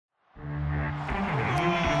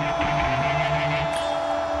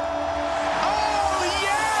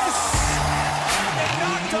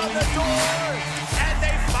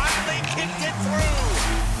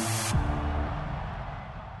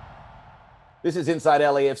This is Inside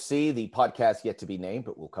LAFC, the podcast yet to be named,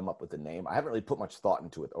 but we'll come up with a name. I haven't really put much thought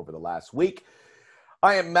into it over the last week.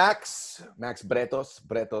 I am Max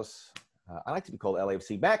Bretos. I like to be called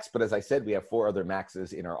LAFC Max, but as I said, we have 4 other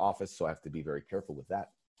Maxes in our office, so I have to be very careful with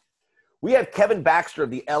that. We have Kevin Baxter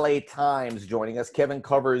of the LA Times joining us. Kevin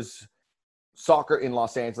covers soccer in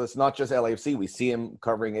Los Angeles, not just LAFC. We see him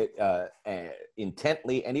covering it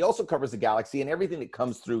intently, and he also covers the Galaxy and everything that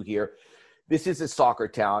comes through here. This is a soccer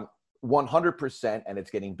town, 100%, and it's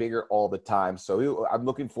getting bigger all the time. So I'm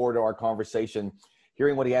looking forward to our conversation,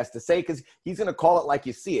 hearing what he has to say, because he's going to call it like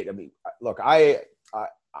you see it. I mean, look, I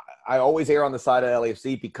always err on the side of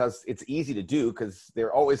LAFC because it's easy to do because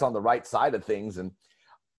they're always on the right side of things, and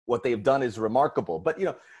what they've done is remarkable. But, you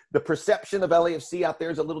know, the perception of LAFC out there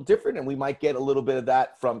is a little different, and we might get a little bit of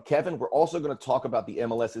that from Kevin. We're also going to talk about the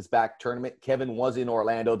MLS is Back tournament. Kevin was in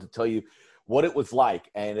Orlando to tell you what it was like,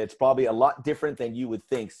 and it's probably a lot different than you would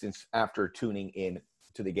think since after tuning in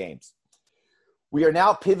to the games. We are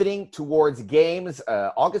now pivoting towards games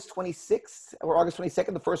August 26th or August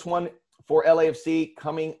 22nd, the first one for LAFC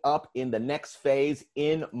coming up in the next phase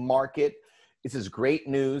in market. This is great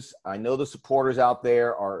news. I know the supporters out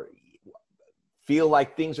there feel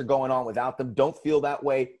like things are going on without them. Don't feel that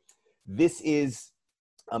way. This is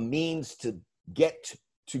a means to get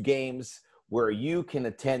to games where you can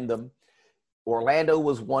attend them. Orlando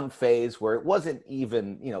was one phase where it wasn't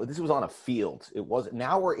even, this was on a field. It wasn't.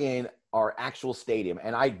 Now we're in our actual stadium.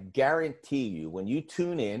 And I guarantee you, when you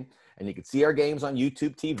tune in, and you can see our games on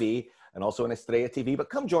YouTube TV and also on Estrella TV,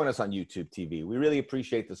 but come join us on YouTube TV. We really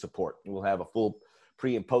appreciate the support. We'll have a full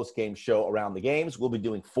pre- and post-game show around the games. We'll be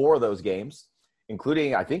doing 4 of those games,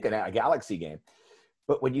 including, I think, a Galaxy game.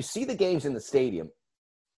 But when you see the games in the stadium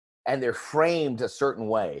and they're framed a certain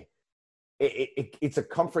way, it's a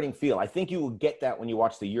comforting feel. I think you will get that when you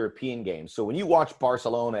watch the European games. So when you watch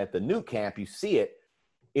Barcelona at the Nou Camp, you see it.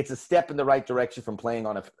 It's a step in the right direction from playing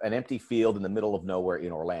on an empty field in the middle of nowhere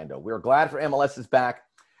in Orlando. We're glad for MLS is back,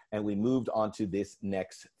 and we moved on to this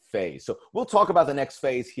next phase. So we'll talk about the next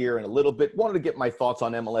phase here in a little bit. Wanted to get my thoughts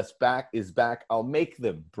on MLS is back. I'll make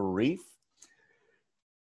them brief.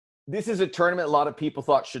 This is a tournament a lot of people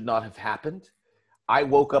thought should not have happened. I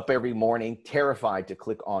woke up every morning terrified to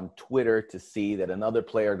click on Twitter to see that another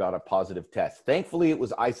player got a positive test. Thankfully, it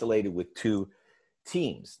was isolated with 2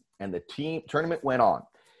 teams, and the tournament went on.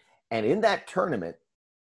 And in that tournament,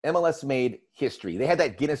 MLS made history. They had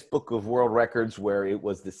that Guinness Book of World Records where it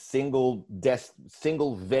was the single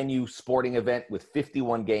venue sporting event with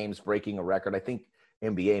 51 games breaking a record. I think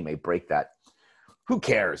NBA may break that. Who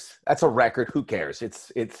cares? That's a record. Who cares?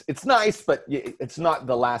 It's nice, but it's not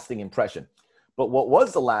the lasting impression. But what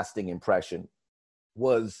was the lasting impression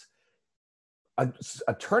was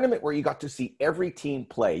a tournament where you got to see every team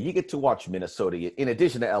play. You get to watch Minnesota, in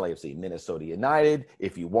addition to LAFC, Minnesota United,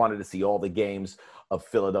 if you wanted to see all the games of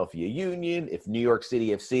Philadelphia Union, if New York City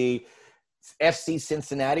FC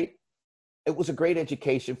Cincinnati. It was a great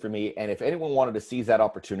education for me. And if anyone wanted to seize that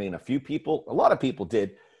opportunity, and a lot of people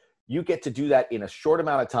did, you get to do that in a short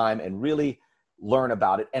amount of time and really learn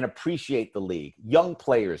about it and appreciate the league. Young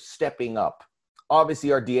players stepping up.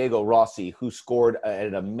 Obviously, our Diego Rossi, who scored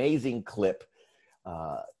an amazing clip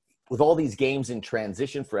with all these games in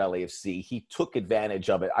transition for LAFC, he took advantage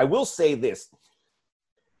of it. I will say this.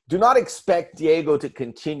 Do not expect Diego to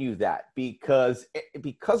continue that because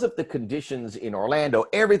of the conditions in Orlando,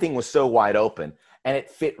 everything was so wide open, and it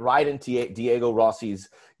fit right into Diego Rossi's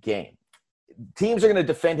game. Teams are going to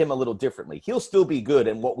defend him a little differently. He'll still be good,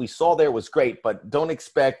 and what we saw there was great, but don't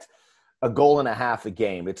expect a goal and a half a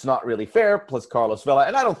game. It's not really fair, plus Carlos Vela,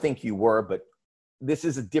 and I don't think you were, but this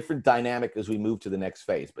is a different dynamic as we move to the next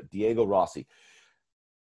phase. But Diego Rossi,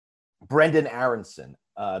 Brendan Aronson,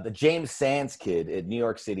 the James Sands kid at New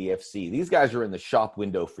York City FC, these guys are in the shop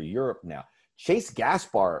window for Europe now. Chase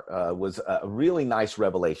Gaspar was a really nice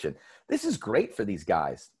revelation. This is great for these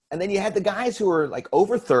guys. And then you had the guys who are like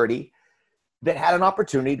over 30 that had an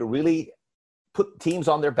opportunity to really put teams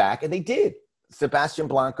on their back, and they did. Sebastian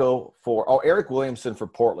Blanco Eric Williamson for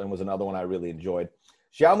Portland was another one I really enjoyed.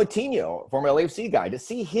 João Moutinho, former LAFC guy, to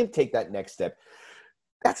see him take that next step,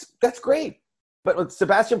 that's great. But with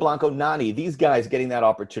Sebastian Blanco, Nani, these guys getting that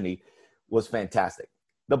opportunity was fantastic.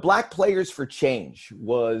 The Black Players for Change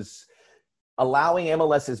was allowing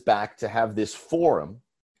MLS is back to have this forum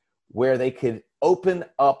where they could open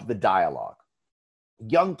up the dialogue.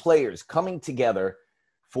 Young players coming together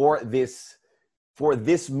for this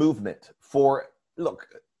movement. Look,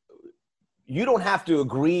 you don't have to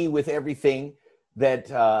agree with everything that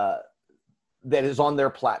is on their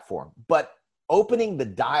platform, but opening the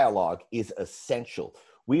dialogue is essential.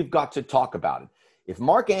 We've got to talk about it. If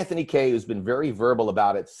Mark Anthony Kaye, who's been very verbal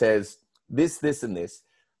about it, says this, and this,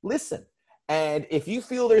 listen. And if you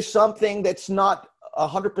feel there's something that's not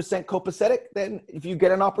 100% copacetic, then if you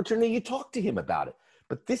get an opportunity, you talk to him about it.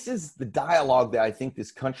 But this is the dialogue that I think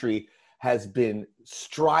this country has been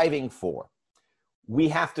striving for. We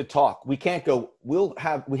have to talk. We can't go, we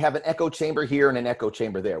have an echo chamber here and an echo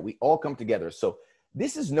chamber there. We all come together. So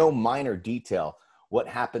this is no minor detail, what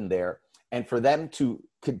happened there. And for them to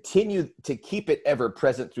continue to keep it ever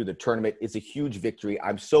present through the tournament is a huge victory.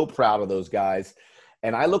 I'm so proud of those guys.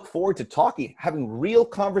 And I look forward to having real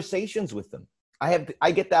conversations with them.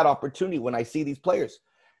 I get that opportunity when I see these players,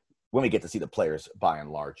 when we get to see the players by and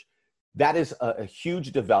large. That is a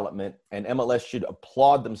huge development, and MLS should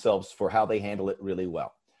applaud themselves for how they handle it really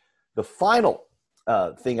well. The final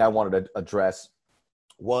thing I wanted to address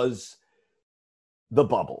was the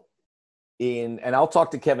bubble. And I'll talk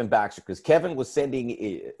to Kevin Baxter, because Kevin was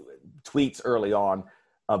sending tweets early on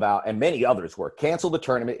about, and many others were, cancel the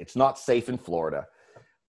tournament. It's not safe in Florida.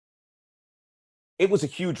 It was a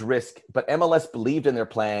huge risk, but MLS believed in their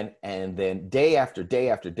plan, and then day after day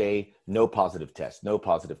after day, no positive tests, no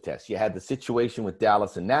positive tests. You had the situation with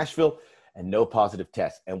Dallas and Nashville, and no positive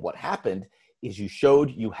tests. And what happened is you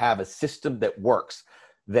showed you have a system that works,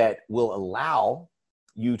 that will allow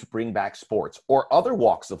you to bring back sports or other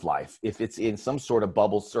walks of life if it's in some sort of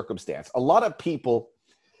bubble circumstance. A lot of people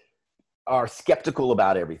are skeptical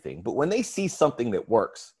about everything, but when they see something that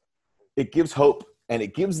works, it gives hope, and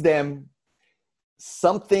it gives them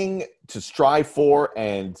something to strive for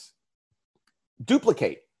and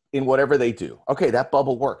duplicate in whatever they do. Okay, that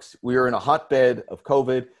bubble works. We are in a hotbed of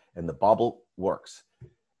COVID, and the bubble works.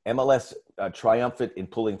 MLS triumphant in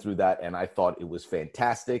pulling through that, and I thought it was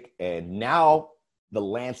fantastic. And now the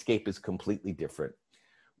landscape is completely different.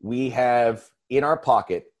 We have in our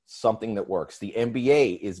pocket something that works. The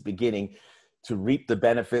NBA is beginning to reap the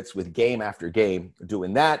benefits with game after game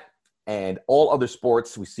doing that. And all other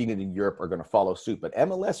sports, we've seen it in Europe, are going to follow suit. But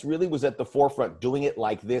MLS really was at the forefront doing it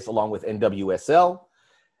like this, along with NWSL.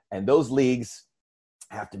 And those leagues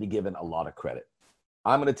have to be given a lot of credit.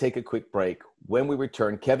 I'm going to take a quick break. When we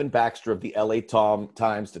return, Kevin Baxter of the LA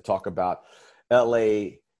Times to talk about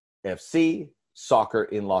LAFC, soccer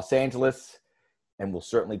in Los Angeles. And we'll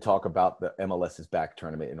certainly talk about the MLS's back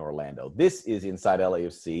tournament in Orlando. This is Inside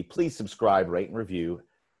LAFC. Please subscribe, rate, and review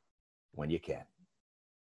when you can.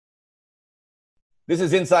 This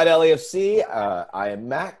is Inside LAFC. I am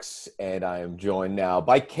Max, and I am joined now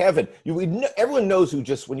by Kevin. Everyone knows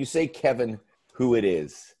when you say Kevin, who it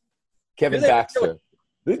is. Kevin Baxter.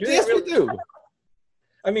 Yes, we do.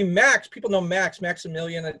 I mean, Max, people know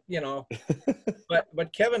Maximilian,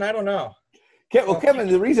 but Kevin, I don't know. Well, Kevin,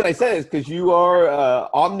 the reason I said it is because you are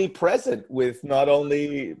omnipresent with not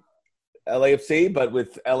only LAFC, but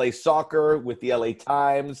with LA Soccer, with the LA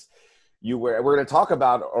Times. We're going to talk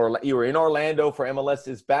about, or you were in Orlando for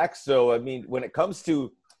MLS's back. So, I mean, when it comes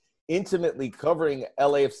to intimately covering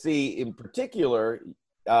LAFC in particular,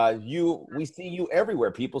 we see you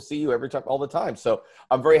everywhere. People see you every time, all the time. So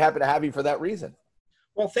I'm very happy to have you for that reason.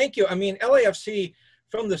 Well, thank you. I mean, LAFC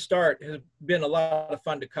from the start has been a lot of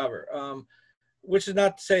fun to cover, which is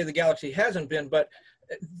not to say the Galaxy hasn't been, but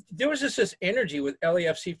there was just this energy with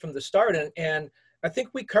LAFC from the start. And I think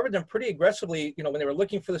we covered them pretty aggressively, when they were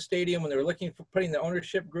looking for the stadium, when they were looking for putting the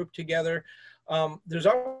ownership group together. There's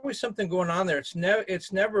always something going on there.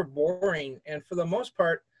 It's never boring. And for the most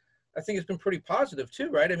part, I think it's been pretty positive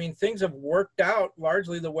too, right? I mean, things have worked out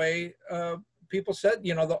largely the way people said,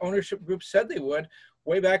 the ownership group said they would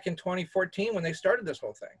way back in 2014 when they started this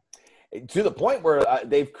whole thing. To the point where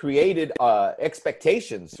they've created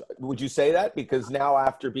expectations. Would you say that? Because now,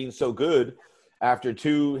 after being so good, after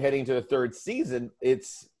heading to the third season,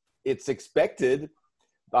 it's expected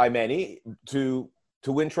by many to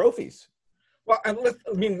win trophies. Well,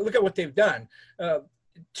 look at what they've done.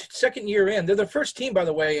 Second year in, they're the first team, by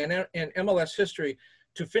the way, in MLS history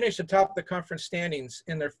to finish atop the conference standings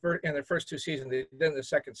in their first two seasons. They did in the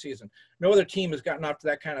second season. No other team has gotten off to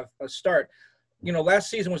that kind of a start. Last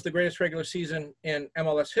season was the greatest regular season in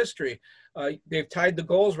MLS history. They've tied the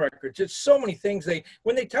goals record. Just so many things.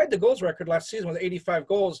 When they tied the goals record last season with 85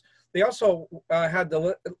 goals, they also had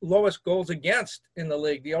the lowest goals against in the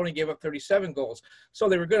league. They only gave up 37 goals. So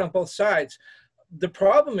they were good on both sides. The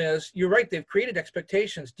problem is, you're right, they've created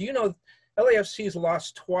expectations. Do you know LAFC's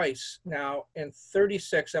lost twice now in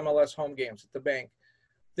 36 MLS home games at the bank?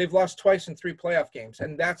 They've lost twice in 3 playoff games,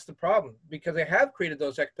 and that's the problem, because they have created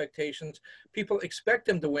those expectations. People expect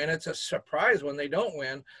them to win. It's a surprise when they don't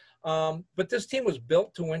win. But this team was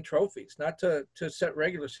built to win trophies, not to set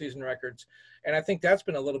regular season records. And I think that's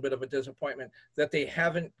been a little bit of a disappointment that they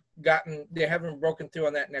haven't broken through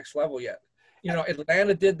on that next level yet.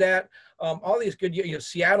 Atlanta did that. All these good,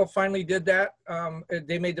 Seattle finally did that.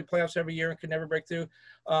 They made the playoffs every year and could never break through.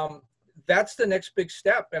 That's the next big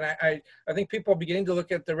step. And I think people are beginning to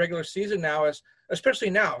look at the regular season now especially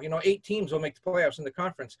now, 8 teams will make the playoffs in the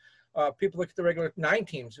conference. People look at the regular 9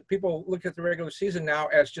 teams. People look at the regular season now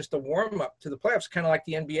as just a warm up to the playoffs, kind of like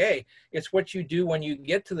the NBA. It's what you do when you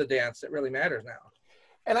get to the dance that really matters now.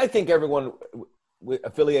 And I think everyone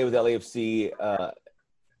affiliated with LAFC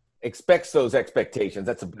expects those expectations.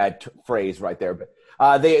 That's a bad phrase right there, but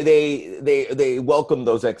they welcome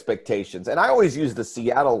those expectations. And I always use the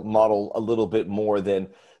Seattle model a little bit more than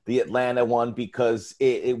the Atlanta one because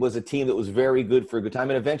it was a team that was very good for a good time,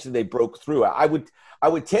 and eventually they broke through. I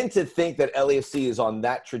would tend to think that LAFC is on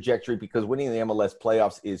that trajectory because winning the MLS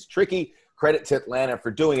playoffs is tricky. Credit to Atlanta for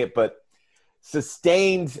doing it, but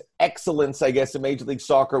sustained excellence, I guess, in Major League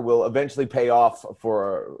Soccer will eventually pay off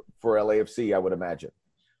for LAFC, I would imagine.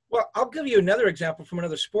 Well, I'll give you another example from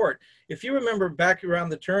another sport. If you remember back around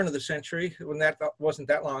the turn of the century, when that wasn't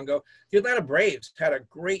that long ago, the Atlanta Braves had a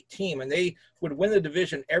great team, and they would win the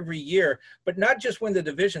division every year. But not just win the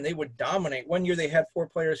division, they would dominate. One year they had 4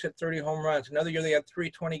 players hit 30 home runs. Another year they had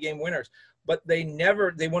 3 20-game winners. But they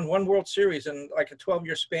won one World Series in like a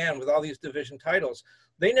 12-year span with all these division titles.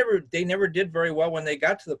 They never did very well when they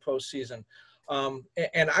got to the postseason.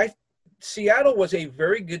 Seattle was a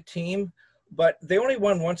very good team, but they only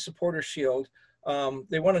won 1 Supporters Shield.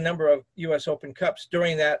 They won a number of U.S. Open Cups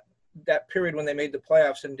during that period when they made the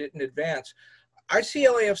playoffs and didn't advance. I see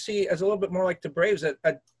LAFC as a little bit more like the Braves, a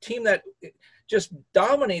team that just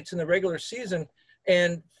dominates in the regular season,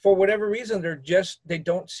 and for whatever reason, they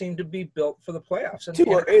don't seem to be built for the playoffs.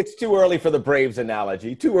 It's too early for the Braves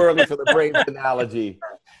analogy. Too early for the Braves analogy.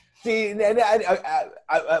 See,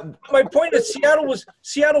 my point is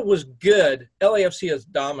Seattle was good. LAFC is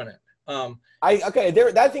dominant.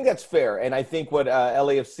 I think that's fair, and I think what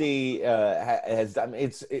LAFC has done,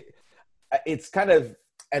 it's kind of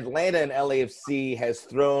Atlanta and LAFC has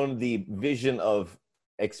thrown the vision of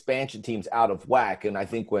expansion teams out of whack, and I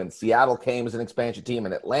think when Seattle came as an expansion team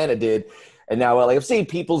and Atlanta did, and now LAFC,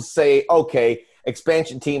 people say, okay,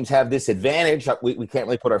 expansion teams have this advantage. We can't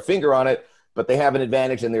really put our finger on it, but they have an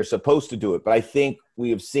advantage and they're supposed to do it. But I think we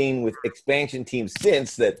have seen with expansion teams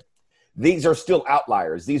since that these are still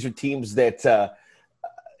outliers. These are teams that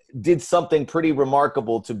did something pretty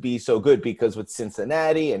remarkable to be so good, because with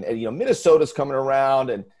Cincinnati and Minnesota's coming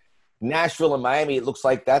around, and Nashville and Miami, it looks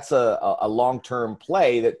like that's a long-term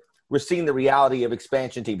play, that we're seeing the reality of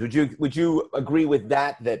expansion teams. Would you agree with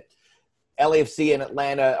that LAFC and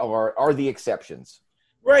Atlanta are the exceptions?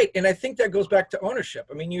 Right, and I think that goes back to ownership.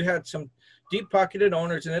 I mean, you had some deep-pocketed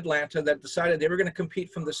owners in Atlanta that decided they were going to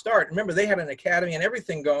compete from the start. Remember, they had an academy and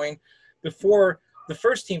everything going before the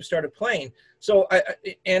first team started playing. So,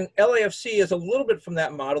 and LAFC is a little bit from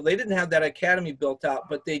that model. They didn't have that academy built out,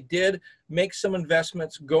 but they did make some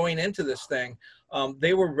investments going into this thing.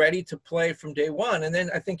 They were ready to play from day one. And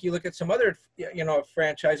then I think you look at some other,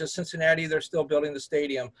 franchises. Cincinnati, they're still building the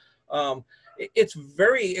stadium. It's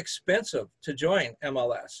very expensive to join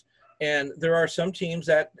MLS. And there are some teams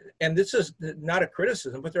that, and this is not a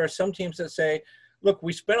criticism, but there are some teams that say, look,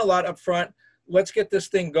 we spent a lot up front. Let's get this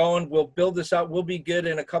thing going. We'll build this out. We'll be good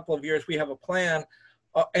in a couple of years. We have a plan.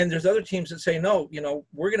 And there's other teams that say, no,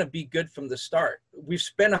 we're going to be good from the start. We've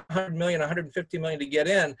spent $100 million, $150 million to get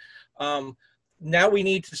in. Now we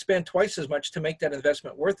need to spend twice as much to make that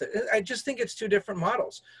investment worth it. I just think it's 2 different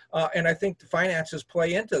models. And I think the finances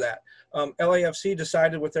play into that. LAFC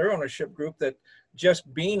decided with their ownership group that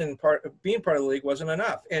just being part of the league wasn't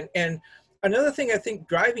enough. And another thing I think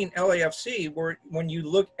driving LAFC, when you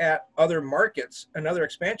look at other markets and other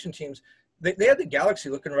expansion teams, they had the Galaxy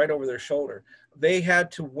looking right over their shoulder. They had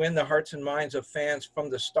to win the hearts and minds of fans from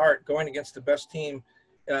the start, going against the best team,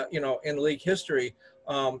 in league history.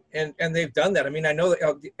 And they've done that. I mean, I know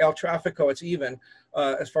that El Tráfico, it's even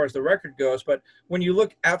as far as the record goes, but when you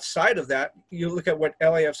look outside of that, you look at what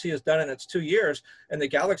LAFC has done in its 2 years, and the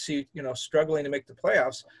Galaxy, struggling to make the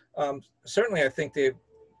playoffs. Certainly, I think they've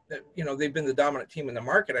been the dominant team in the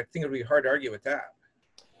market. I think it would be hard to argue with that.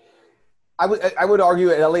 I would argue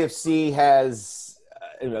that LAFC has,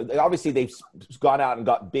 obviously they've gone out and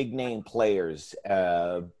got big name players,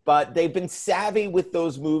 but they've been savvy with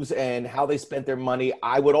those moves and how they spent their money.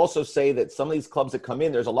 I would also say that some of these clubs that come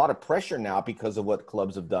in, there's a lot of pressure now because of what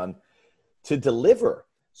clubs have done to deliver.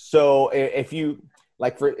 So if you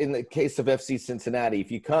like for in the case of FC Cincinnati, if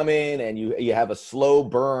you come in and you have a slow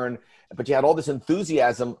burn, but you had all this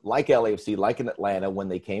enthusiasm like LAFC, like in Atlanta when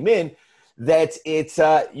they came in, that it's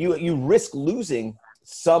you risk losing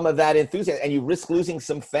some of that enthusiasm and you risk losing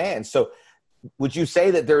some fans. So would you say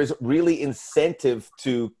that there is really incentive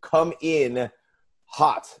to come in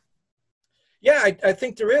hot? Yeah, I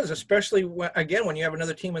think there is, especially when you have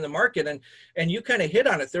another team in the market, and you kind of hit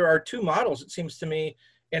on it. There are two models, it seems to me,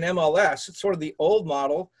 in MLS. It's sort of the old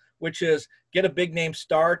model, which is get a big name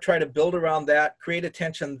star, try to build around that, create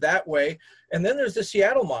attention that way. And then there's the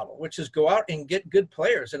Seattle model, which is go out and get good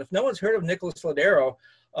players. And if no one's heard of Nicholas Lodeiro,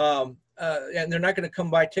 and they're not going to come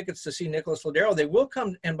buy tickets to see Nicholas Lodeiro, they will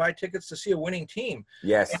come and buy tickets to see a winning team.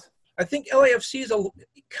 Yes. And I think LAFC's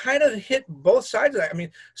kind of hit both sides of that. I mean,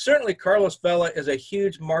 certainly Carlos Vela is a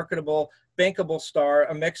huge marketable, bankable star,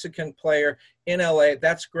 a Mexican player in LA.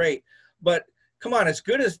 That's great. But come on, as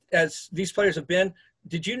good as these players have been,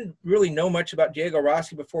 did you really know much about Diego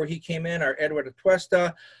Rossi before he came in, or Edward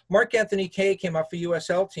Atuesta? Mark Anthony Kaye came off a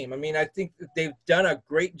USL team. I mean, I think that they've done a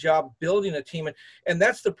great job building a team, and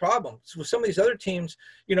that's the problem. So with some of these other teams,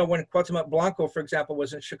 you know, when Cuauhtemoc Blanco, for example,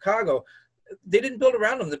 was in Chicago, they didn't build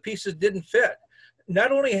around him. The pieces didn't fit.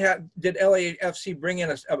 Not only did LAFC bring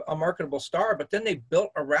in a marketable star, but then they built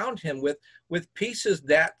around him with pieces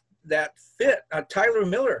that fit. Tyler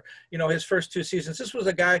Miller, you know, his first two seasons, this was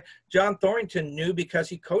a guy John Thorrington knew because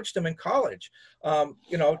he coached him in college.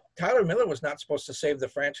 You know, Tyler Miller was not supposed to save the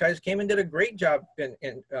franchise, came and did a great job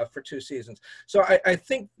for 2 seasons. So I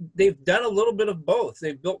think they've done a little bit of both.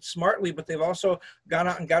 They've built smartly, but they've also gone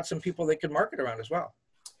out and got some people they could market around as well.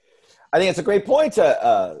 I think it's a great point,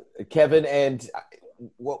 Kevin. And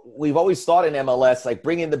what we've always thought in MLS, like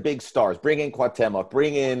bring in the big stars, bring in Cuauhtemoc,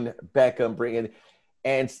 bring in Beckham,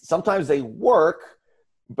 and sometimes they work,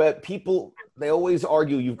 but they always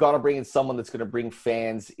argue you've got to bring in someone that's going to bring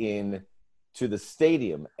fans in to the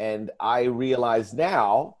stadium. And I realize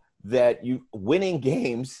now that winning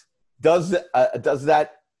games does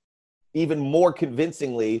that even more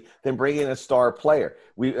convincingly than bringing in a star player.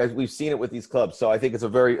 We've seen it with these clubs. So I think it's a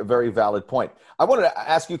very, very valid point. I wanted to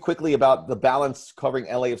ask you quickly about the balance covering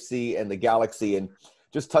LAFC and the Galaxy and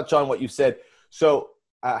just touch on what you said. So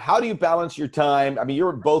how do you balance your time? I mean,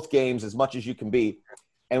 you're in both games as much as you can be.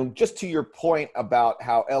 And just to your point about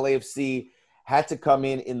how LAFC had to come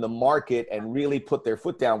in the market and really put their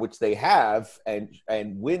foot down, which they have, and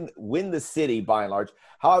win the city by and large.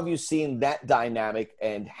 How have you seen that dynamic,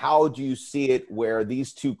 and how do you see it where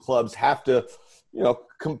these two clubs have to, you know,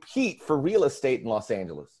 compete for real estate in Los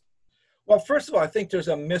Angeles? Well, first of all, I think there's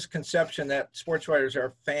a misconception that sports writers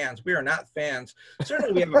are fans. We are not fans.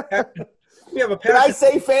 Certainly, we have a passion. Did I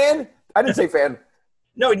say fan? I didn't say fan.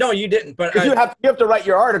 No, you didn't. But you have to write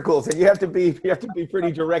your articles, and you have to be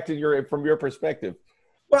pretty direct from your perspective.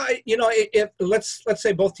 Well, you know, let's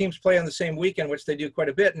say both teams play on the same weekend, which they do quite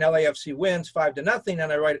a bit, and LAFC wins 5-0,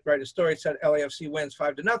 and I write a story that said LAFC wins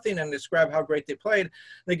 5-0, and describe how great they played.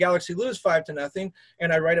 The Galaxy lose 5-0,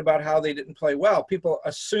 and I write about how they didn't play well. People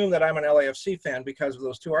assume that I'm an LAFC fan because of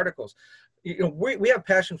those two articles. You know, we have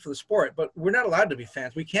passion for the sport, but we're not allowed to be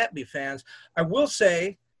fans. We can't be fans. I will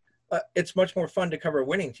say, it's much more fun to cover a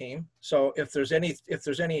winning team. So if there's any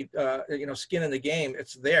you know, skin in the game,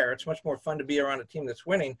 it's there. It's much more fun to be around a team that's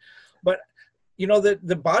winning. But you know,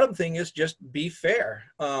 the bottom thing is just be fair.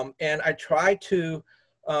 And I try to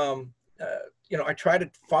I try to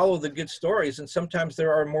follow the good stories, and sometimes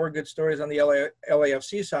there are more good stories on the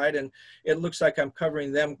LAFC side, and it looks like I'm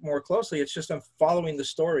covering them more closely. It's just I'm following the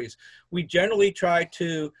stories. We generally try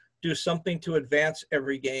to do something to advance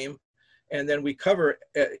every game. And then we cover,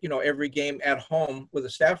 every game at home with a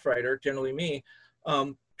staff writer, generally me.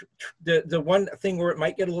 The one thing where it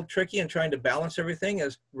might get a little tricky in trying to balance everything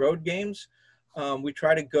is road games. We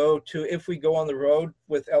try to if we go on the road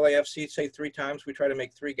with LAFC, say 3 times, we try to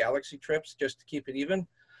make 3 Galaxy trips just to keep it even.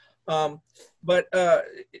 But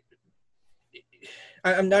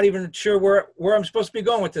I'm not even sure where I'm supposed to be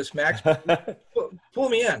going with this, Max. Pull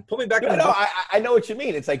me in. Pull me back in. No, I know what you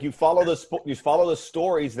mean. It's like you follow the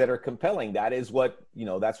stories that are compelling. That is what,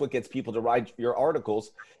 that's what gets people to write your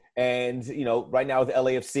articles. And, right now with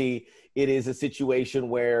LAFC, it is a situation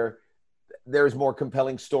where there's more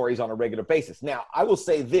compelling stories on a regular basis. Now, I will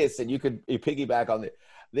say this, and you piggyback on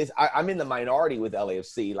this. I'm in the minority with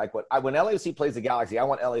LAFC. Like when LAFC plays the Galaxy, I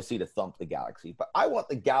want LAFC to thump the Galaxy. But I want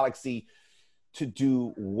the Galaxy to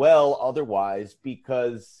do well otherwise,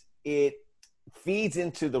 because it feeds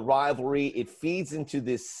into the rivalry. It feeds into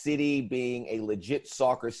this city being a legit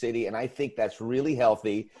soccer city, and I think that's really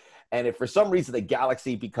healthy. And if for some reason the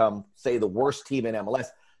Galaxy become, say, the worst team in MLS,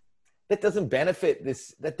 that doesn't benefit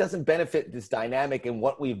this dynamic and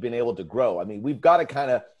what we've been able to grow. I mean,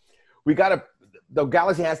 the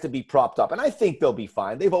Galaxy has to be propped up, and I think they'll be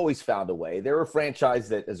fine. They've always found a way. They're a franchise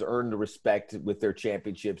that has earned the respect with their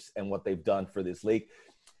championships and what they've done for this league.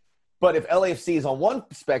 But if LAFC is on one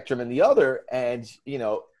spectrum and the other, and, you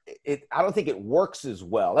know, I don't think it works as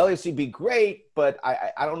well. LAFC be great, but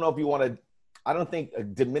I don't know if you want to – I don't think a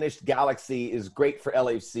diminished Galaxy is great for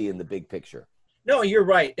LAFC in the big picture. No, you're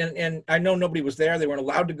right. And I know nobody was there. They weren't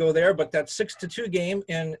allowed to go there. But that 6-2 game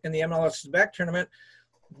in the MLS back tournament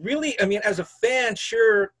really, I mean, as a fan,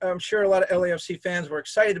 I'm sure a lot of LAFC fans were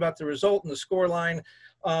excited about the result and the scoreline.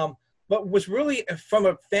 But was really, from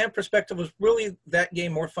a fan perspective, was really that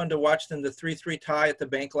game more fun to watch than the 3-3 tie at the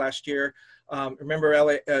bank last year.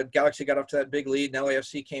 Remember, Galaxy got up to that big lead and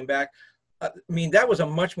LAFC came back. I mean, that was a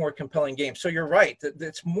much more compelling game. So you're right.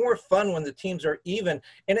 It's more fun when the teams are even.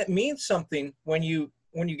 And it means something when you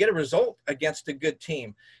get a result against a good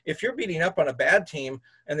team. If you're beating up on a bad team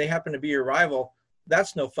and they happen to be your rival,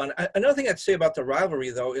 that's no fun. Another thing I'd say about the rivalry,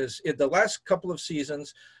 though, is in the last couple of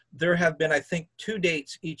seasons, there have been, I think, 2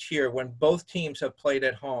 dates each year when both teams have played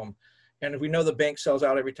at home. And we know the bank sells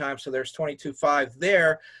out every time, so there's 22,500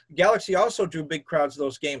 there. Galaxy also drew big crowds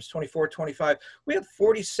those games, 24,000, 25,000. We had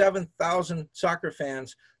 47,000 soccer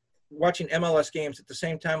fans watching MLS games at the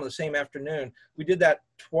same time on the same afternoon. We did that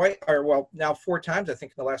now 4 times, I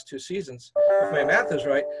think, in the last 2 seasons, if my math is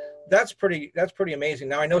right. That's pretty amazing.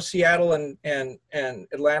 Now, I know Seattle and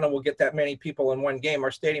Atlanta will get that many people in one game.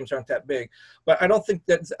 Our stadiums aren't that big. But I don't think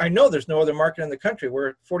I know there's no other market in the country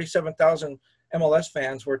where 47,000 MLS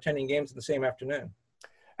fans were attending games in the same afternoon.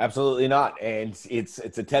 Absolutely not. And it's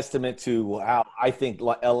a testament to how I think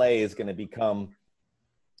LA is going to become,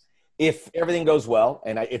 if everything goes well,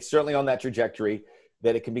 and it's certainly on that trajectory,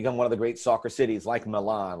 that it can become one of the great soccer cities like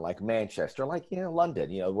Milan, like Manchester, like, London,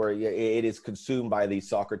 where it is consumed by these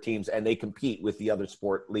soccer teams and they compete with the other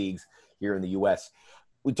sport leagues here in the U.S.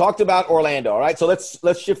 We talked about Orlando, all right? So let's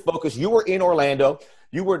shift focus. You were in Orlando.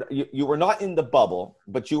 You were not in the bubble,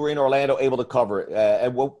 but you were in Orlando, able to cover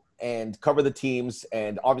it and cover the teams,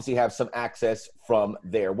 and obviously have some access from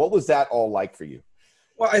there. What was that all like for you?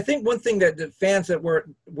 Well, I think one thing that the fans that were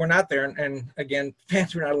not there, and again,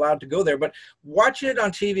 fans were not allowed to go there, but watching it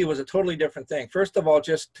on TV was a totally different thing. First of all,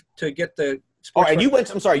 just to get the sports. Oh, and you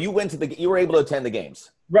were able to attend the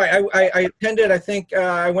games. Right. I attended, I think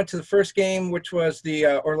I went to the first game, which was the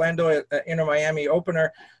Orlando Inter Miami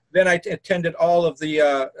opener. Then I attended all of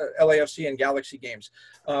the LAFC and Galaxy games.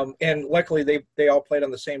 And luckily they all played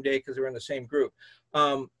on the same day because they were in the same group.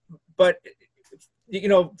 But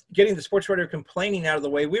getting the sports writer complaining out of the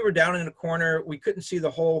way, we were down in a corner. We couldn't see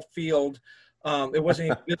the whole field. It wasn't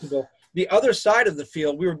even visible. The other side of the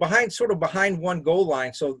field, we were behind one goal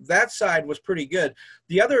line. So that side was pretty good.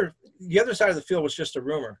 The other side of the field was just a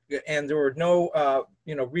rumor, and there were no,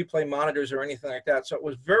 replay monitors or anything like that. So it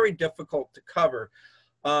was very difficult to cover.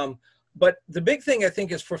 But the big thing, I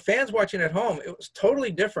think, is for fans watching at home, it was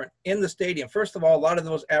totally different in the stadium. First of all, a lot of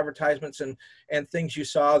those advertisements and things you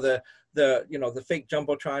saw, the fake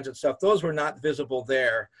jumbotrons and stuff, those were not visible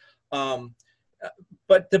there.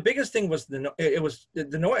 But the biggest thing was the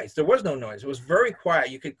noise. There was no noise. It was very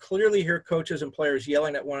quiet. You could clearly hear coaches and players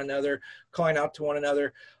yelling at one another, calling out to one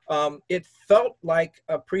another. It felt like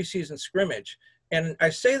a preseason scrimmage. And I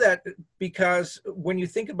say that because when you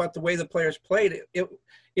think about the way the players played,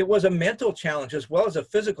 it was a mental challenge as well as a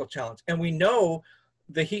physical challenge. And we know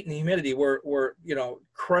the heat and humidity were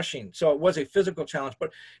crushing. So it was a physical challenge,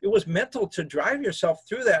 but it was mental to drive yourself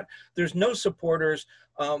through that. There's no supporters.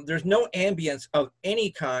 There's no ambience of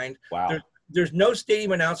any kind. Wow. There's no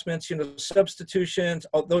stadium announcements, substitutions.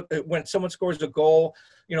 Although when someone scores a goal,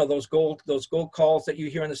 those goal calls that you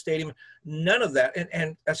hear in the stadium, none of that.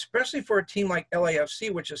 And especially for a team like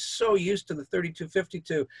LAFC, which is so used to the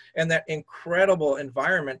 32-52 and that incredible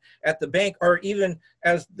environment at the bank, or even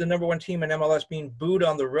as the number 1 team in MLS being booed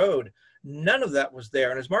on the road, none of that was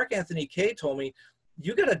there. And as Mark Anthony Kaye told me,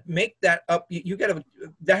 you got to make that up.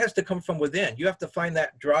 That has to come from within. You have to find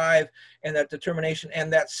that drive and that determination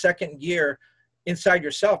and that second gear inside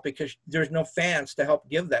yourself, because there's no fans to help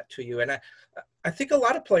give that to you. And I think a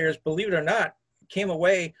lot of players, believe it or not, came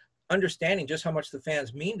away understanding just how much the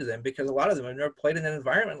fans mean to them, because a lot of them have never played in an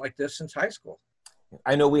environment like this since high school.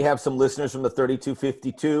 I know we have some listeners from the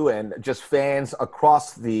 32-52 and just fans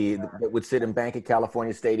across that would sit in Banc of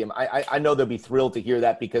California Stadium. I know they'll be thrilled to hear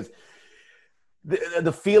that, because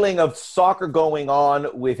the feeling of soccer going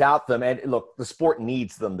on without them, and look, the sport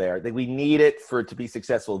needs them there. We need it for it to be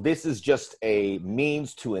successful. This is just a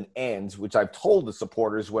means to an end, which I've told the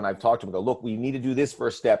supporters when I've talked to them. Look, we need to do this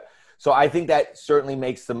first step So I think that certainly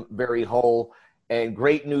makes them very whole, and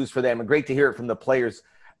great news for them, and great to hear it from the players.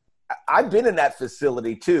 I've been in that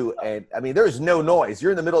facility too, and I mean, there's no noise. You're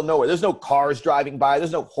in the middle of nowhere. There's no cars driving by.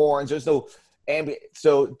 There's no horns. There's no ambient.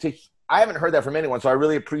 I haven't heard that from anyone, so I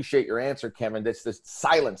really appreciate your answer, Kevin. That's this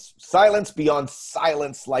silence beyond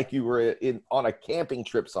silence, like you were on a camping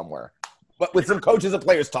trip somewhere, but with some coaches and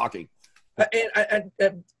players talking.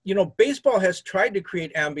 And baseball has tried to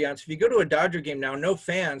create ambiance. If you go to a Dodger game now, no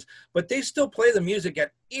fans, but they still play the music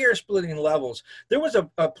at ear-splitting levels. There was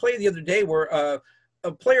a play the other day where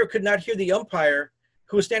a player could not hear the umpire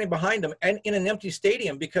who was standing behind them and in an empty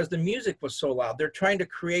stadium because the music was so loud. They're trying to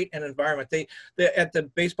create an environment. They at the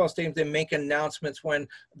baseball stadiums, they make announcements when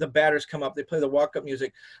the batters come up. They play the walk-up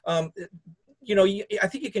music. I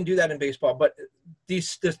think you can do that in baseball, but the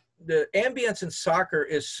ambience in soccer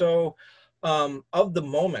is so of the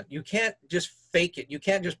moment. You can't just fake it. You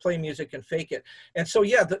can't just play music and fake it. And so,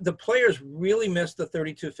 yeah, the players really missed the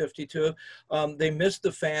 32-52. They missed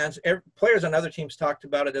the fans. Players on other teams talked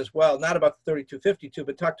about it as well, not about the 32-52,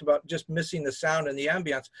 but talked about just missing the sound and the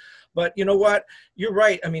ambience. But you know what? You're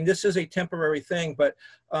right. I mean, this is a temporary thing, but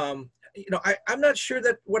I'm not sure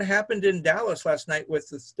that what happened in Dallas last night with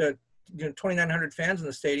the 2,900 fans in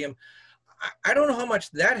the stadium, I don't know how much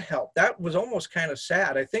that helped. That was almost kind of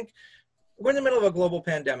sad. I think we're in the middle of a global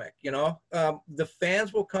pandemic, the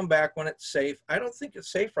fans will come back when it's safe. I don't think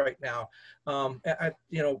it's safe right now.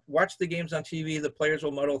 Watch the games on TV, the players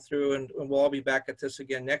will muddle through, and we'll all be back at this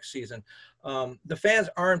again next season. The fans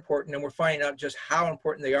are important, and we're finding out just how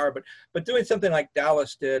important they are, but doing something like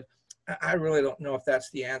Dallas did, I really don't know if that's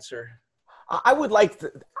the answer. I would like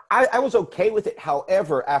to, I was okay with it.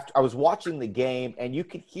 However, after I was watching the game, and you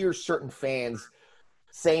could hear certain fans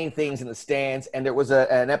saying things in the stands, and there was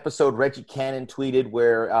an episode Reggie Cannon tweeted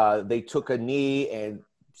where they took a knee, and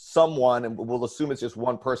someone, and we'll assume it's just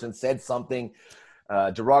one person, said something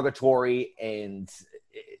derogatory, and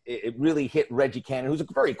it really hit Reggie Cannon, who's a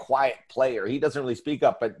very quiet player. He doesn't really speak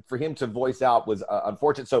up, but for him to voice out was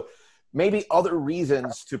unfortunate. So maybe other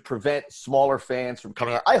reasons to prevent smaller fans from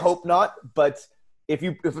coming out. I hope not, but if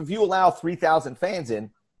you allow 3,000 fans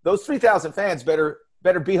in, those 3,000 fans better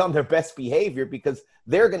be on their best behavior, because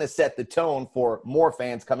they're going to set the tone for more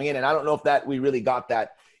fans coming in. And I don't know if we really got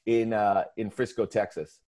that in Frisco,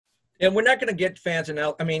 Texas. And we're not going to get fans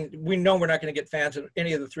we know we're not going to get fans in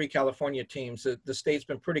any of the three California teams. The state's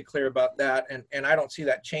been pretty clear about that, and I don't see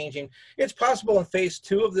that changing. It's possible in phase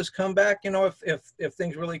 2 of this comeback, if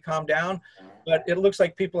things really calm down, but it looks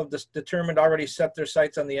like people have determined, already set their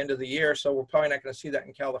sights on the end of the year, so we're probably not going to see that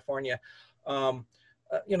in California. I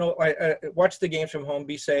watch the games from home,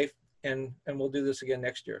 be safe, and we'll do this again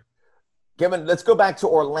next year. Kevin, let's go back to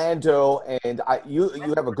Orlando, and you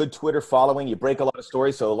have a good Twitter following. You break a lot of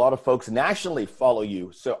stories, so a lot of folks nationally follow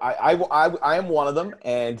you. So I am one of them,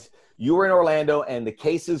 and you were in Orlando, and the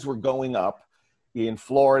cases were going up in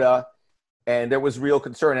Florida, and there was real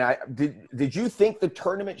concern. And did you think the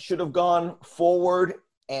tournament should have gone forward?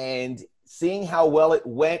 And seeing how well it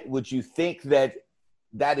went, would you think that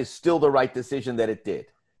is still the right decision that it did?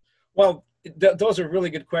 Well, those are really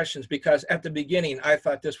good questions, because at the beginning, I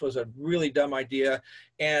thought this was a really dumb idea.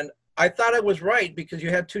 And I thought I was right, because you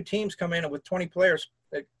had 2 teams come in with 20 players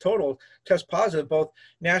total test positive. Both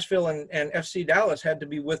Nashville and FC Dallas had to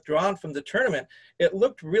be withdrawn from the tournament. It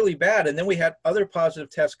looked really bad. And then we had other positive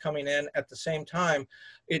tests coming in at the same time.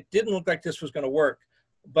 It didn't look like this was going to work.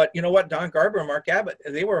 But you know what? Don Garber and Mark Abbott,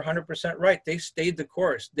 they were 100% right. They stayed the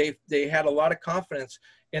course. They had a lot of confidence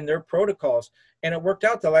in their protocols, and it worked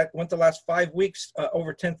out. Went the last 5 weeks,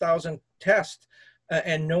 over 10,000 tests,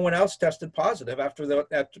 and no one else tested positive after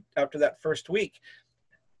that first week.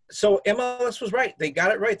 So MLS was right. They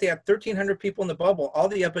got it right. They had 1,300 people in the bubble. All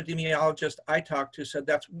the epidemiologists I talked to said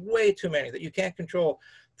that's way too many, that you can't control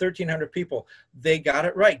 1,300 people. They got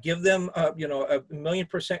it right. Give them, a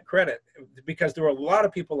 1,000,000% credit, because there were a lot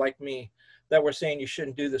of people like me that were saying you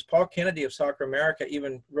shouldn't do this. Paul Kennedy of Soccer America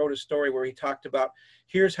even wrote a story where he talked about,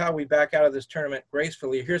 here's how we back out of this tournament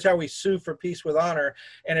gracefully. Here's how we sue for peace with honor,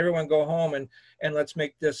 and everyone go home and let's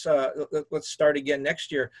make this, let's start again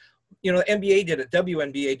next year. The NBA did it,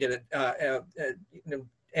 WNBA did it,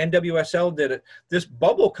 NWSL did it. This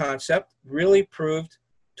bubble concept really proved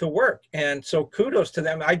to work. And so kudos to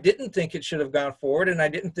them. I didn't think it should have gone forward, and I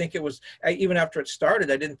didn't think it was, even after it started,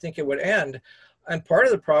 I didn't think it would end. And part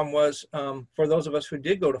of the problem was, for those of us who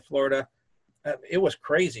did go to Florida, it was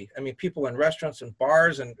crazy. I mean, people in restaurants and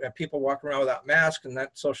bars, and people walking around without masks and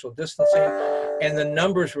that social distancing. And the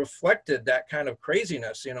numbers reflected that kind of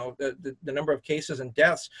craziness. The number of cases and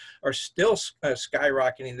deaths are still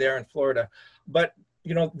skyrocketing there in Florida. But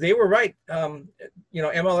they were right.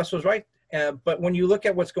 MLS was right. But when you look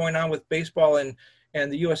at what's going on with baseball and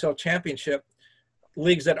the USL Championship,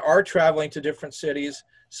 leagues that are traveling to different cities,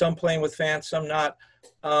 some playing with fans, some not,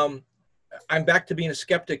 I'm back to being a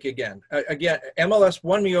skeptic again. MLS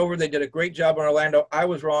won me over. They did a great job in Orlando. I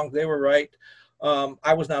was wrong. They were right.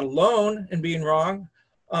 I was not alone in being wrong.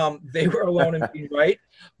 They were alone in being right.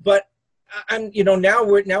 But now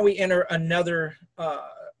we enter another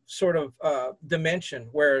sort of dimension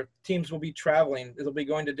where teams will be traveling. They'll be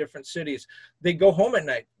going to different cities. They go home at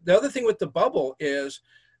night. The other thing with the bubble is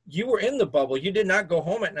you were in the bubble. You did not go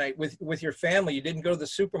home at night with your family. You didn't go to the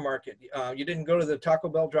supermarket. You didn't go to the Taco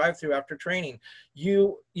Bell drive-thru after training.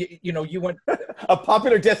 You went a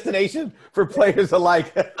popular destination for players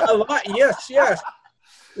alike. A lot. Yes.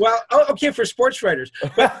 Well, okay, for sports writers.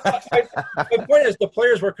 But my point is the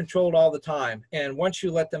players were controlled all the time. And once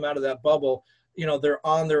you let them out of that bubble, they're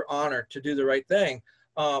on their honor to do the right thing.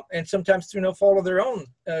 And sometimes through no fault of their own,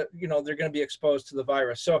 they're going to be exposed to the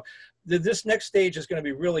virus. So this next stage is going to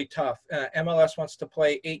be really tough. MLS wants to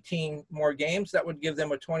play 18 more games. That would give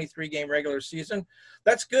them a 23-game regular season.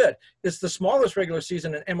 That's good. It's the smallest regular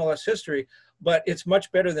season in MLS history, but it's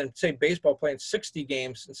much better than, say, baseball playing 60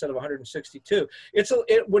 games instead of 162.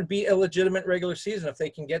 It would be a legitimate regular season if they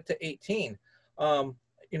can get to 18.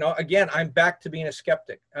 Again, I'm back to being a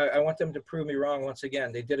skeptic. I want them to prove me wrong once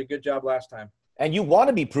again. They did a good job last time. And you want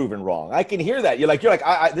to be proven wrong. I can hear that. You're like,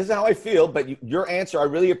 this is how I feel. But your answer, I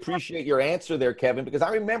really appreciate your answer there, Kevin, because I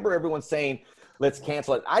remember everyone saying, let's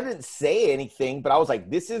cancel it. I didn't say anything, but I was like,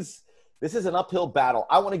 this is an uphill battle.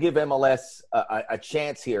 I want to give MLS a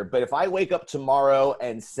chance here. But if I wake up tomorrow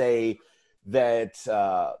and say that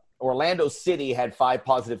Orlando City had 5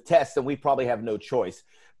 positive tests, then we probably have no choice.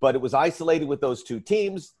 But it was isolated with those 2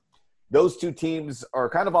 teams. Those 2 teams are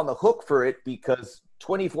kind of on the hook for it because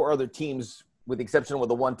 24 other teams, with the exception of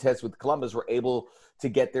the 1 test with Columbus, were able to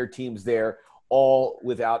get their teams there all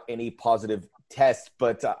without any positive tests.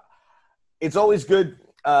 But it's always good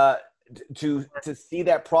to see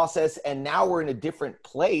that process. And now we're in a different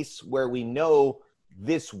place where we know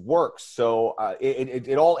this works. So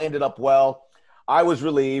it all ended up well. I was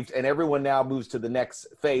relieved, and everyone now moves to the next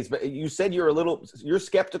phase. But you said you're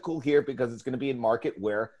skeptical here because it's going to be a market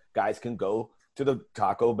where guys can go to the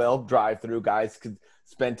Taco Bell drive-thru. Guys can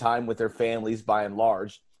spend time with their families by and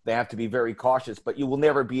large. They have to be very cautious, but you will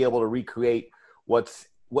never be able to recreate what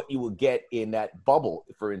you will get in that bubble,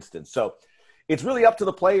 for instance. So it's really up to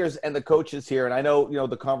the players and the coaches here. And I know,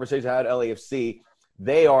 the conversation I had at LAFC,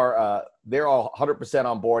 they're all 100%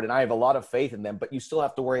 on board, and I have a lot of faith in them, but you still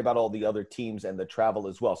have to worry about all the other teams and the travel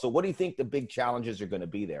as well. So what do you think the big challenges are going to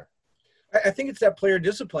be there? I think it's that player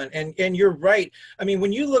discipline. And you're right. I mean,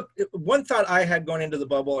 when you look, one thought I had going into the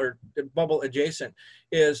bubble or bubble adjacent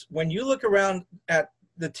is when you look around at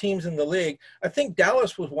the teams in the league, I think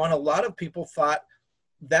Dallas was one a lot of people thought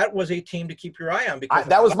that was a team to keep your eye on. Because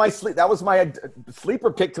that was my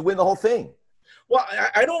sleeper pick to win the whole thing. Well,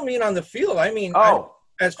 I don't mean on the field. I mean,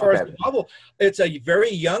 as far as the bubble, it's a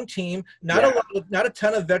very young team, not a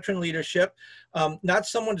ton of veteran leadership, not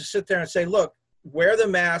someone to sit there and say, look, wear the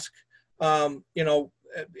mask.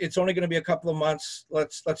 It's only going to be a couple of months.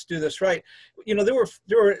 Let's do this right.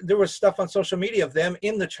 There was stuff on social media of them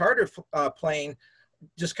in the charter plane,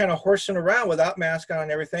 just kind of horsing around without mask on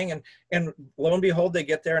and everything. And lo and behold, they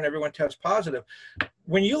get there and everyone tests positive.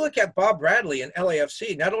 When you look at Bob Bradley and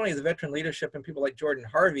LAFC, not only the veteran leadership and people like Jordan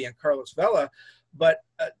Harvey and Carlos Vela, but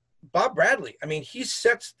Bob Bradley, I mean, he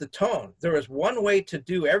sets the tone. There is one way to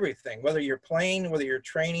do everything, whether you're playing, whether you're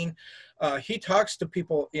training. He talks to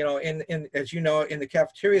people, in as you know, in the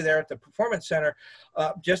cafeteria there at the Performance Center,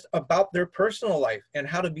 just about their personal life and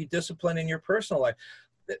how to be disciplined in your personal life.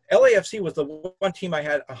 LAFC was the one team I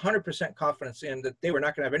had 100% confidence in that they were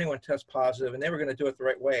not going to have anyone test positive and they were going to do it the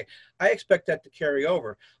right way. I expect that to carry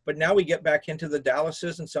over. But now we get back into the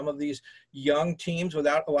Dallases and some of these young teams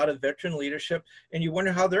without a lot of veteran leadership, and you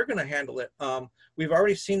wonder how they're going to handle it. We've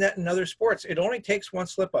already seen that in other sports. It only takes one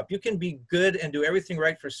slip up. You can be good and do everything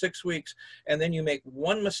right for 6 weeks, and then you make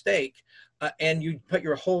one mistake and you put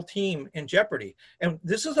your whole team in jeopardy. And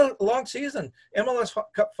this is a long season. MLS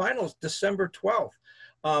Cup Finals, December 12th.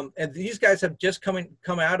 And these guys have just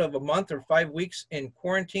come out of a month or 5 weeks in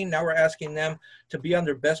quarantine. Now we're asking them to be on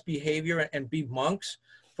their best behavior and be monks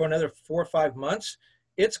for another 4 or 5 months.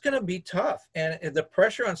 It's going to be tough. And the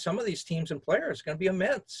pressure on some of these teams and players is going to be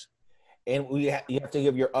immense. And you have to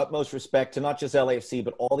give your utmost respect to not just LAFC,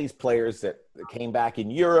 but all these players that came back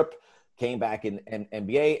in Europe, came back in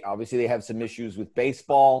NBA. Obviously, they have some issues with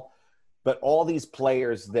baseball. but all these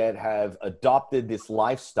players that have adopted this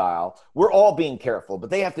lifestyle, we're all being careful, but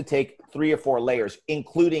they have to take 3 or 4 layers,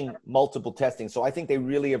 including multiple testing. So I think they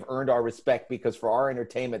really have earned our respect, because for our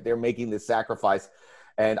entertainment, they're making this sacrifice.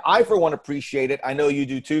 And I, for one, appreciate it. I know you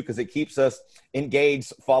do too, because it keeps us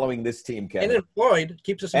engaged following this team, Kevin. And employed,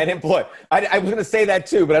 keeps us employed. I was going to say that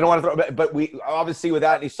too, but I don't want to throw. But we obviously,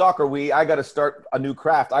 without any soccer, I got to start a new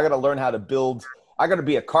craft. I got to learn how to build. I got to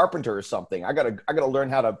be a carpenter or something. I got to learn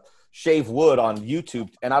how to shave wood on YouTube,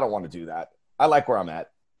 and I don't want to do that. I like where I'm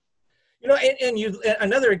at. You know, and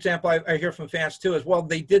another example I hear from fans too is, well,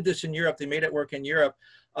 they did this in Europe. They made it work in Europe.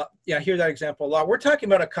 Yeah, I hear that example a lot. We're talking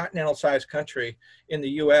about a continental-sized country in the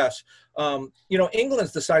U.S. You know,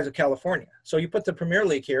 England's the size of California. So you put the Premier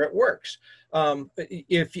League here, it works.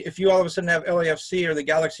 If you all of a sudden have LAFC or the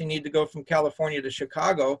Galaxy need to go from California to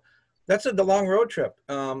Chicago, that's the long road trip.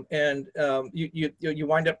 You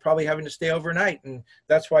wind up probably having to stay overnight. And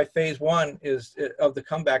that's why phase 1 of the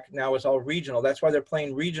comeback now is all regional. That's why they're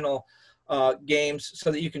playing regional games, so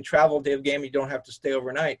that you can travel day of game. You don't have to stay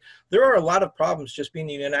overnight. There are a lot of problems just being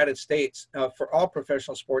in the United States for all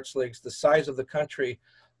professional sports leagues. The size of the country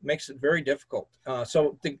makes it very difficult.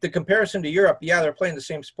 So the comparison to Europe, yeah, they're playing the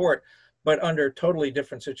same sport, but under a totally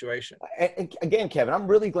different situation. And again, Kevin, I'm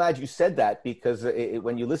really glad you said that, because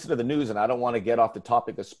when you listen to the news, and I don't want to get off the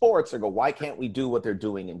topic of sports, or go, why can't we do what they're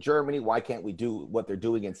doing in Germany? Why can't we do what they're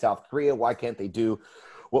doing in South Korea? Why can't they do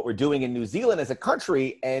what we're doing in New Zealand as a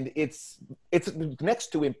country? And it's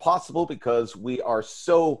next to impossible, because we are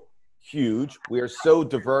so huge. We are so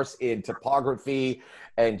diverse in topography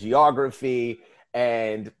and geography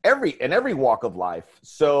and every walk of life.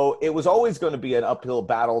 So it was always going to be an uphill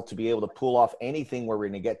battle to be able to pull off anything where we're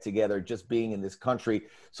going to get together, just being in this country.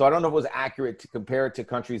 So I don't know if it was accurate to compare it to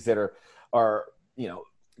countries that are you know,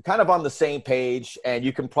 kind of on the same page, and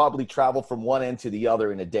you can probably travel from one end to the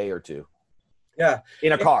other in a day or two. Yeah,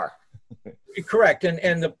 in a car. Correct.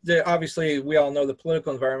 And the obviously we all know the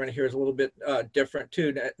political environment here is a little bit different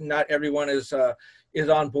too. Not everyone is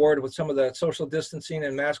on board with some of the social distancing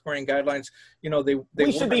and mask wearing guidelines. You know,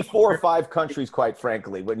 we should be 4 or 5 countries, quite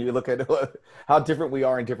frankly, when you look at how different we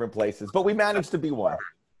are in different places, but we managed to be one.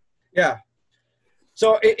 Yeah.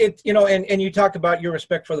 So you know, and you talked about your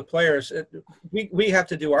respect for the players. We have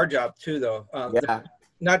to do our job too, though. Yeah.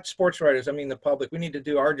 Not sports writers, I mean the public. We need to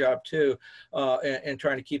do our job too, in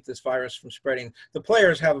trying to keep this virus from spreading. The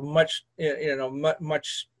players have a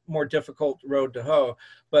much more difficult road to hoe,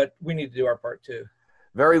 but we need to do our part too.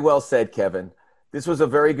 Very well said, Kevin. This was a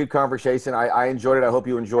very good conversation. I enjoyed it. I hope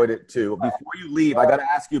you enjoyed it too. Before you leave, I got to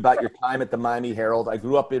ask you about your time at the Miami Herald. I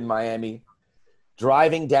grew up in Miami.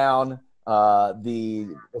 Driving down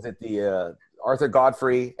the Arthur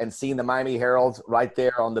Godfrey and seeing the Miami Herald right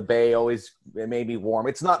there on the bay, it made me warm.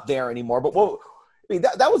 It's not there anymore, but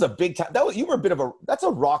that was a big time. You were that's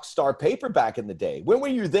a rock star paper back in the day. When were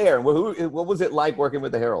you there? What was it like working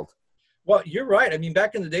with the Herald? Well, you're right. I mean,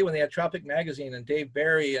 back in the day when they had Tropic Magazine and Dave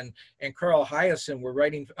Barry and Carl Hiaasen were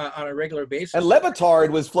writing on a regular basis. And Le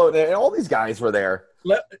Batard was floating, and all these guys were there.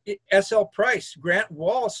 S.L. Price, Grant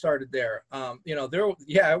Wall started there. You know,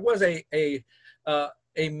 it was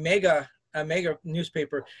a mega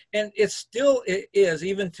newspaper, and it still is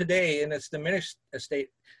even today in its diminished state.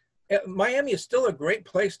 Miami is still a great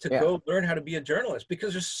place to go learn how to be a journalist,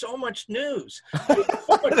 because there's so much news.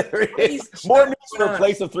 There is more news for a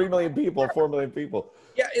place of 3 million people, 4 million people.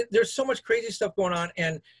 Yeah, there's so much crazy stuff going on,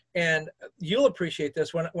 and you'll appreciate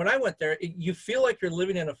this. When I went there, you feel like you're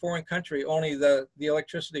living in a foreign country, only the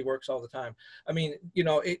electricity works all the time. I mean, you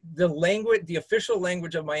know, the official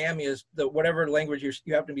language of Miami is whatever language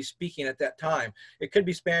you happen to be speaking at that time. It could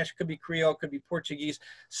be Spanish, it could be Creole, it could be Portuguese.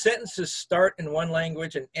 Sentences start in one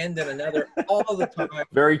language and end in another all the time.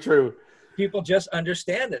 Very true. People just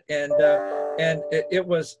understand it, and it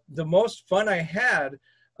was the most fun I had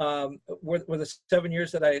were the 7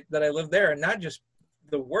 years that I lived there, and not just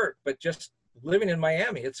the work, but just living in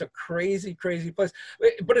Miami. It's a crazy, crazy place,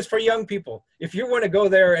 but it's for young people. If you want to go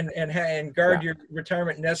there and guard your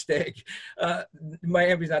retirement nest egg,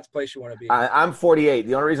 Miami's not the place you want to be. I'm 48.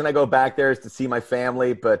 The only reason I go back there is to see my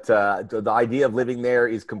family, but the idea of living there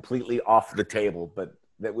is completely off the table. But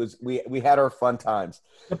we had our fun times.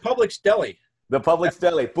 The Publix Deli.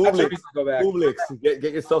 Publix.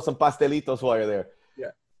 Get yourself some pastelitos while you're there.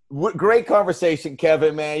 Great conversation,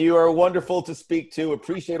 Kevin, man. You are wonderful to speak to.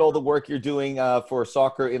 Appreciate all the work you're doing for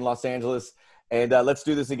soccer in Los Angeles. And let's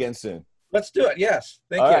do this again soon. Let's do it. Yes.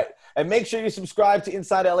 Thank you. All right. And make sure you subscribe to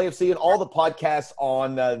Inside LAFC and all the podcasts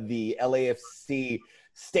on the LAFC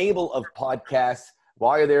stable of podcasts.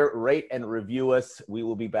 While you're there, rate and review us. We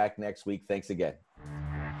will be back next week. Thanks again.